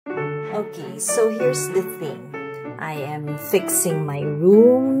Okay, so here's the thing. I am fixing my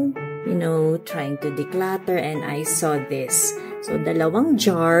room, you know, trying to declutter, and I saw this. So, dalawang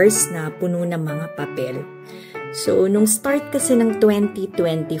jars na puno ng mga papel. So, nung start kasi ng 2024,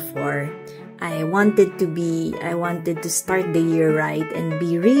 I wanted to start the year right and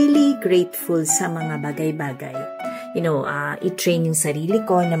be really grateful sa mga bagay-bagay. You know, i-train yung sarili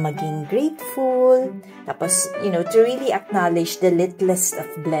ko na maging grateful. Tapos, you know, to really acknowledge the littlest of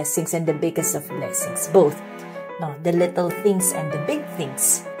blessings and the biggest of blessings. Both. No, the little things and the big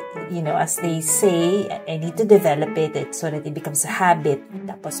things. You know, as they say, I need to develop it so that it becomes a habit.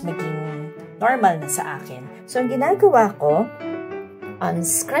 Tapos, maging normal na sa akin. So, ang ginagawa ko, on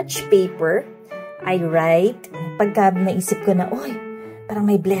scratch paper, I write, pagka naisip ko na, oy, parang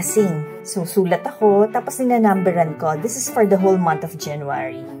may blessing. So, sulat ako, tapos ninanumberan ko. This is for the whole month of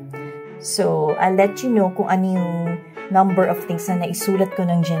January. So, I'll let you know kung ano yung number of things na naisulat ko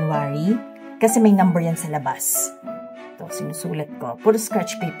ng January. Kasi may number yan sa labas. Ito, sinusulat ko. Puro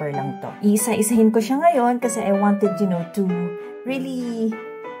scratch paper lang to. Iisa-isahin ko siya ngayon kasi I wanted, you know, to really,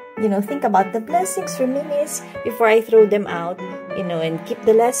 you know, think about the blessings, reminisce before I throw them out, you know, and keep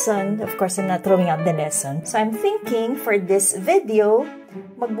the lesson. Of course, I'm not throwing out the lesson. So, I'm thinking for this video,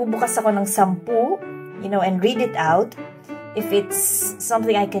 magbubukas ako ng 10, you know, and read it out. If it's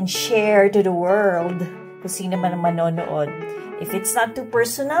something I can share to the world, kung sino man ang manonood. If it's not too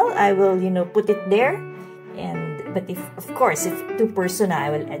personal, I will, you know, put it there. But if, of course, if too personal,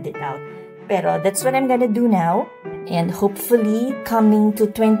 I will edit out. Pero that's what I'm gonna do now. And hopefully, coming to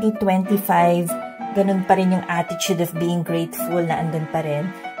 2025, ganun pa rin yung attitude of being grateful na andun pa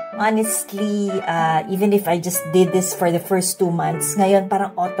rin. Honestly, even if I just did this for the first 2 months, ngayon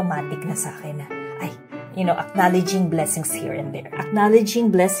parang automatic na sa akin na, ay, you know, acknowledging blessings here and there.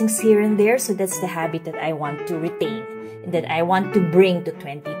 Acknowledging blessings here and there, so that's the habit that I want to retain and that I want to bring to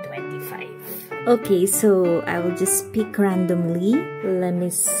 2025. Okay, so I will just pick randomly. Let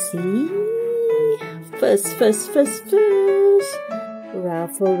me see. First.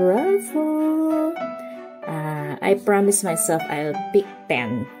 Raffle. I promise myself I'll pick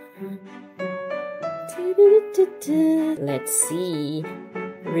 10. Let's see.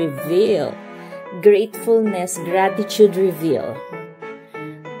 Reveal. Gratefulness, gratitude reveal.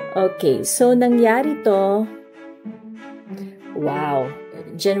 Okay, so nangyari to. Wow.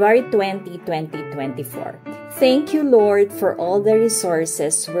 January 20, 2024. Thank you, Lord, for all the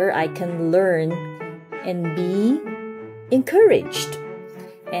resources where I can learn and be encouraged.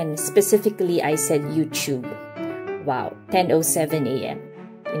 And specifically, I said YouTube. Wow, 10:07 a.m.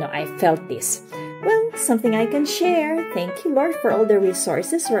 You know, I felt this. Well, something I can share. Thank you, Lord, for all the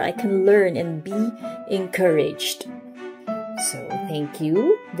resources where I can learn and be encouraged. So, thank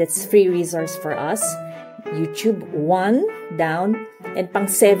you. That's free resource for us. YouTube, 1 down. And pang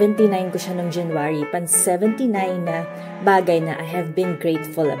 79 ko siya ng January. Pang 79 na bagay na I have been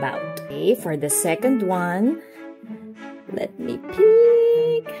grateful about. Okay, for the second one, let me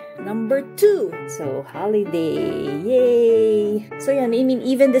pick number 2. So, holiday. Yay! So, yan. I mean,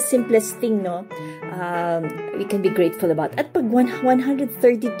 even the simplest thing, no? We can be grateful about. At pag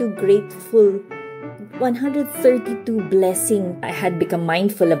 132 blessing I had become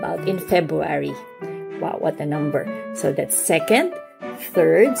mindful about in February. Wow, what a number. So, that's second.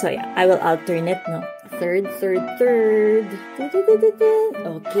 Third. So, yeah, I will alternate, no? Third.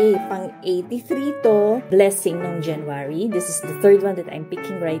 Okay, pang 83 to. Blessing ng January. This is the third one that I'm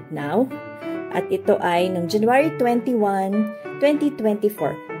picking right now. At ito ay ng January 21,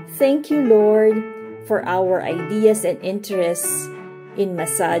 2024. Thank you, Lord, for our ideas and interests in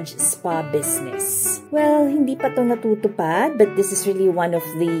massage spa business. Well, hindi pa to natutupad, but this is really one of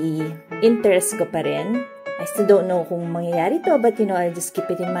the interests ko pa rin. I still don't know kung mangyayari to, but, you know, I'll just keep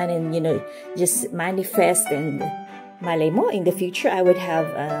it in mind and, you know, just manifest, and malay mo, in the future, I would have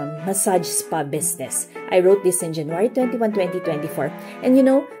a massage spa business. I wrote this in January 21, 2024. And, you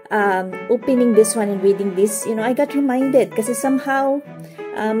know, opening this one and reading this, you know, I got reminded kasi somehow,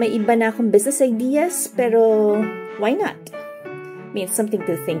 may iba na akong business ideas, pero why not? Means something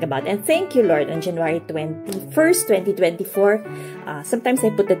to think about. And thank you, Lord, on January 21st, 2024. Sometimes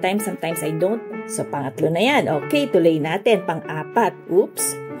I put the time, sometimes I don't. So, pangatlo na yan. Okay, tuloy natin. Pang-apat. Oops.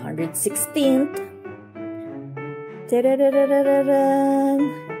 116th.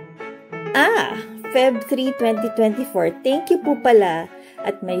 Feb 3, 2024. Thank you po pala.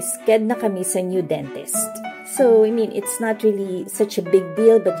 At may sked na kami sa new dentist. So, I mean, it's not really such a big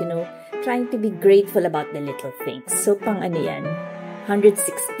deal, but, you know, trying to be grateful about the little things. So, pang ano yan?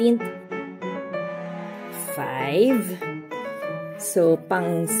 116th, 5. So,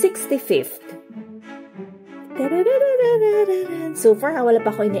 pang 65th, So far, wala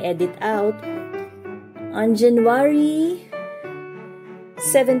pa ako ini-edit out. On January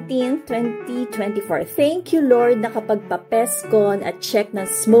 17, 2024. Thank you, Lord, nakapagpa-PESCON at check ng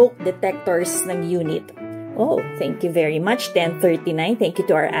smoke detectors ng unit. Oh, thank you very much. 10:39. Thank you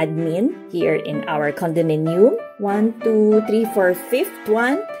to our admin here in our condominium. 1, 2, 3, 4, 5th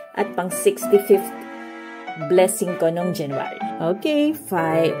one at pang 65th blessing ko nung January. Okay,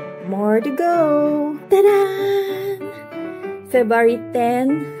 5 more to go. Ta-da! February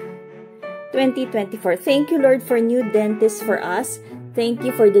 10, 2024. Thank you, Lord, for new dentist for us. Thank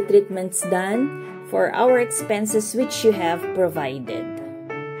you for the treatments done, for our expenses which you have provided.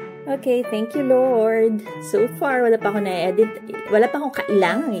 Okay, thank you, Lord. So far, wala pa akong na-edit. Wala pa akong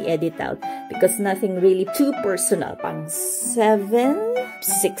kailangang i-edit out because nothing really too personal. Pang 7,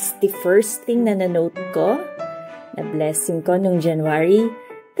 61st thing na na-note ko, na blessing ko nung January.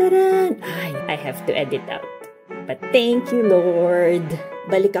 Taran! Ay, I have to edit out. But thank you, Lord.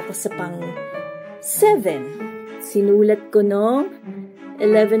 Balik ako sa pang 7. Sinulat ko nung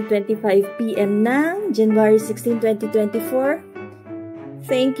 11:25 p.m. ng January 16, 2024.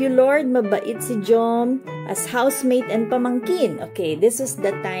 Thank you, Lord. Mabait si Jom as housemate and pamangkin. Okay, this is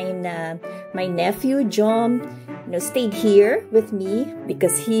the time na my nephew, Jom, stayed here with me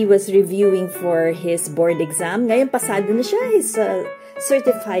because he was reviewing for his board exam. Ngayon, pasado na siya. He's a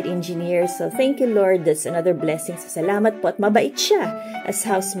certified engineer. So, thank you, Lord. That's another blessing. So, salamat po at mabait siya as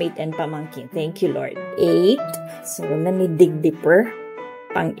housemate and pamangkin. Thank you, Lord. 8. So, let me dig deeper.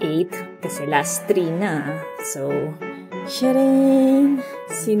 Pang 8. Kasi last 3 na. So, sharing.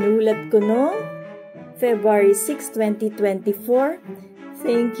 Sinulat ko no February 6, 2024.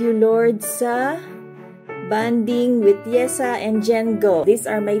 Thank you, Lord, sa banding with Yesa and Jengo. These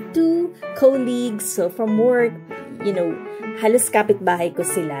are my 2 colleagues. So, from work, halos kapitbahay ko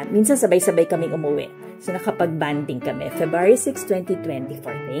sila. Minsan sabay-sabay kaming umuwi. So, nakapag-banding kami. February 6, 2024.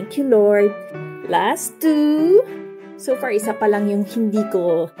 Thank you, Lord. Last 2. So far, isa pa lang yung hindi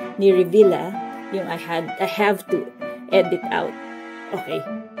ko ni-reveal, yung I have to edit out. Okay.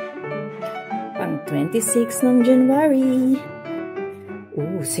 Pang 26 ng January.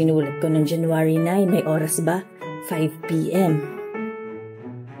 Sinulat ko ng January 9. May oras ba? 5 p.m.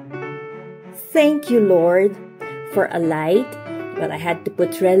 Thank you, Lord, for a light. Well, I had to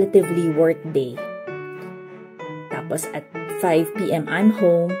put relatively work day. Tapos at 5 p.m. I'm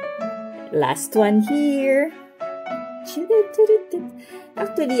home. Last one here.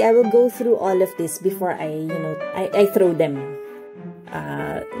 Actually, I will go through all of this before I throw them.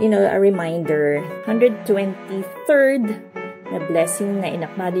 A reminder. 123rd na blessing na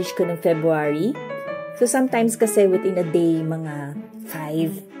in-acknowledge ko ng February. So, sometimes kasi within a day, mga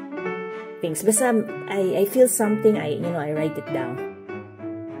 5 things. Basta, I feel something, I write it down.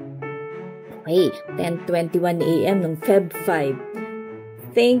 Okay, 10:21 a.m. ng Feb 5.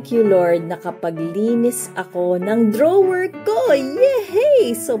 Thank you, Lord, nakapaglinis ako ng drawer ko.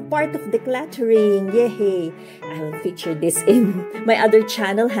 Yay! So, part of decluttering. Yay! I will feature this in my other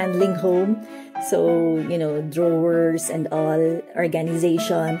channel, Handling Home. So, drawers and all,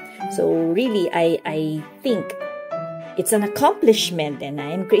 organization. So, really, I think it's an accomplishment and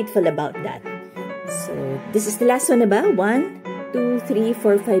I am grateful about that. So, this is the last one na ba? 1, 2, 3,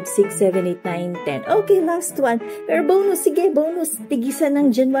 4, 5, 6, 7, 8, 9, 10. Okay, last one. Pero bonus, sige, bonus. Tigisan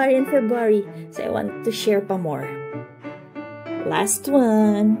ng January and February. So, I want to share pa more. Last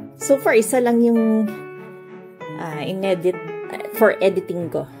one. So far, isa lang yung in-edit for editing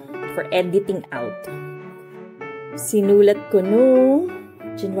ko. For editing out. Sinulat ko no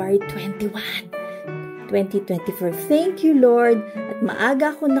January 21, 2024. Thank you, Lord. At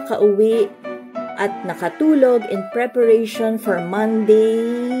maaga ako nakauwi at nakatulog in preparation for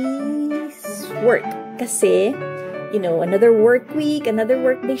Monday's work. Kasi, another work week, another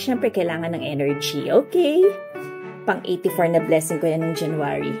work day, syempre kailangan ng energy. Okay? Pang 84 na blessing ko yan ng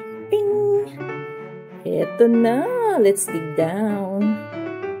January. Ping! Eto na. Let's dig down.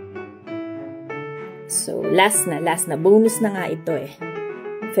 So, last na. Bonus na nga ito eh.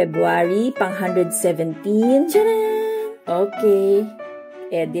 February, pang 117. Tcharan! Okay.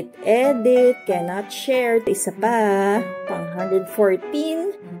 Edit, cannot share. Isa pa, pang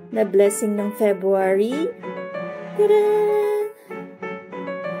 114 na blessing ng February. Tada!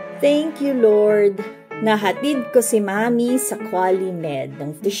 Thank you, Lord. Nahatid ko si Mami sa QualiMed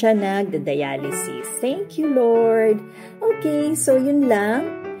nang siya nagda-dialysis. Thank you, Lord. Okay, so yun lang.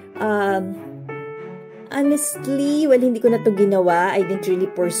 Honestly, hindi ko na to ginawa. I didn't really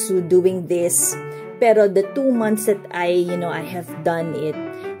pursue doing this. Pero the 2 months that I have done it,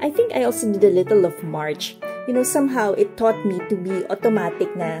 I think I also did a little of March. Somehow it taught me to be automatic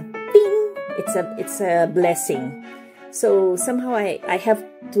na, ting, it's a blessing. So somehow I have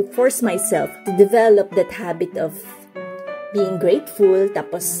to force myself to develop that habit of being grateful.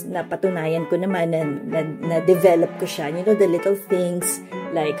 Tapos napatunayan ko naman na develop ko siya. You know, the little things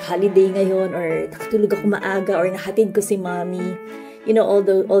like holiday ngayon, or nakatulog ako maaga, or nahatid ko si mommy. You know,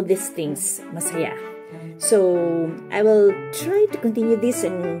 all these things, masaya. So I will try to continue this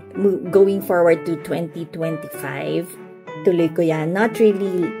and going forward to 2025. Tuloy ko yan. Not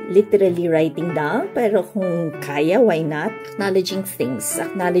really literally writing down, pero kung kaya, why not? Acknowledging things,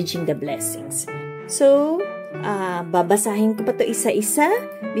 acknowledging the blessings. So, babasahin ko pa to isa-isa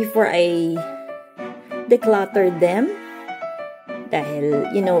before I declutter them.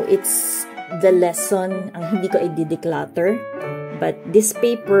 Dahil, you know, it's the lesson ang hindi ko i-declutter. But this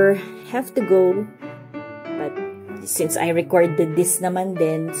paper have to go. But since I recorded this naman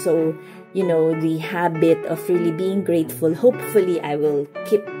din, so, you know, the habit of really being grateful, hopefully I will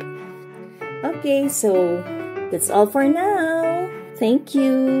keep. Okay, so that's all for now. Thank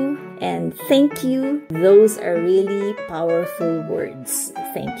you. And thank you. Those are really powerful words.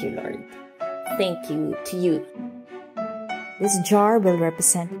 Thank you, Lord. Thank you to you. This jar will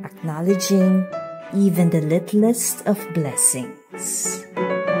represent acknowledging even the littlest of blessings.